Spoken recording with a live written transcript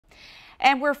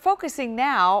And we're focusing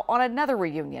now on another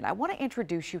reunion. I want to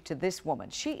introduce you to this woman.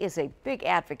 She is a big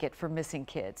advocate for missing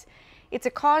kids. It's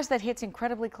a cause that hits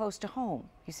incredibly close to home.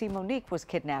 You see, Monique was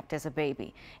kidnapped as a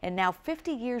baby, and now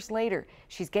 50 years later,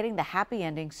 she's getting the happy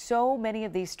ending so many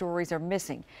of these stories are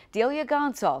missing. Delia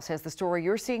Gonzalez has the story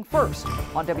you're seeing first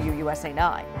on WUSA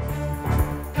 9.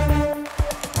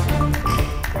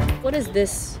 What does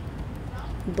this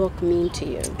book mean to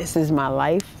you? This is my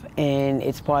life, and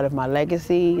it's part of my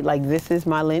legacy. Like, this is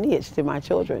my lineage to my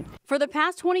children. For the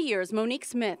past 20 years, Smonique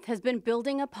Smith has been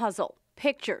building a puzzle.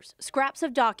 Pictures, scraps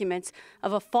of documents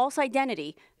of a false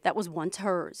identity that was once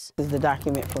hers. This is the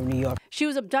document from New York. She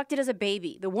was abducted as a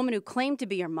baby. The woman who claimed to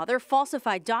be her mother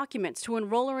falsified documents to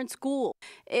enroll her in school.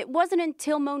 It wasn't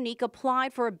until Monique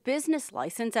applied for a business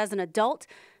license as an adult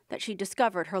that she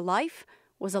discovered her life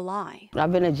was a lie.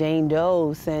 I've been a Jane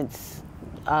Doe since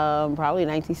probably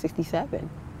 1967.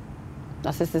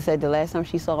 My sister said the last time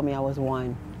she saw me, I was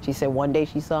 1. She said one day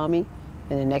she saw me,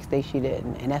 and the next day she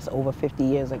didn't, and that's over 50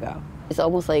 years ago. It's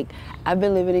almost like I've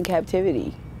been living in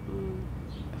captivity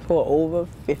for over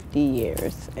 50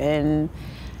 years, and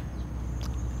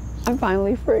I'm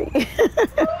finally free.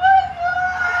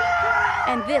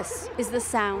 And this is the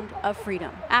sound of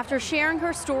freedom. After sharing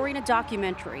her story in a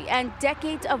documentary and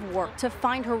decades of work to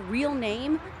find her real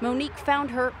name, Monique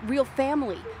found her real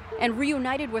family and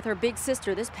reunited with her big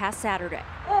sister this past Saturday.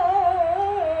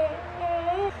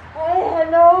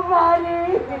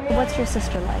 Nobody. What's your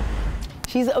sister like?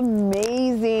 She's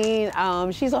amazing.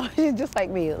 She's just like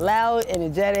me, loud,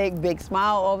 energetic, big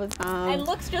smile all the time. And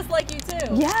looks just like you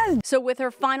too. Yes. So with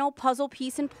her final puzzle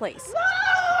piece in place,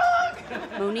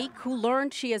 Monique, who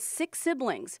learned she has 6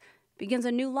 siblings, begins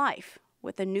a new life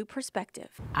with a new perspective.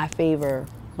 I favor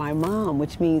my mom,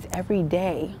 which means every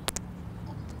day,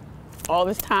 all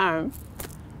this time,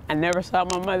 I never saw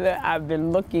my mother. I've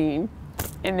been looking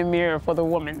in the mirror for the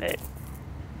woman that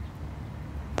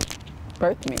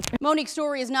birthed me. Monique's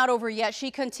story is not over yet. She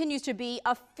continues to be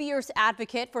a fierce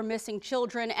advocate for missing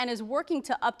children and is working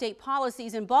to update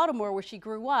policies in Baltimore, where she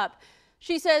grew up.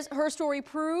 She says her story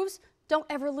proves don't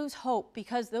ever lose hope,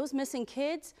 because those missing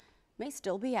kids may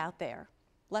still be out there.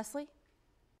 Leslie?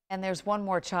 And there's one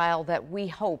more child that we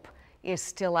hope is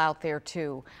still out there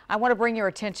too. I want to bring your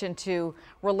attention to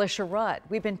Relisha Rudd.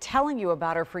 We've been telling you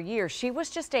about her for years. She was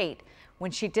just 8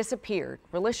 when she disappeared.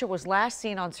 Relisha was last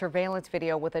seen on surveillance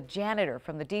video with a janitor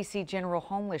from the D.C. General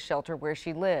Homeless Shelter where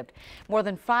she lived. More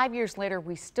than 5 years later,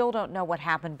 we still don't know what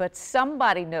happened, but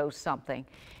somebody knows something.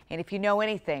 And if you know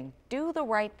anything, do the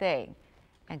right thing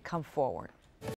and come forward.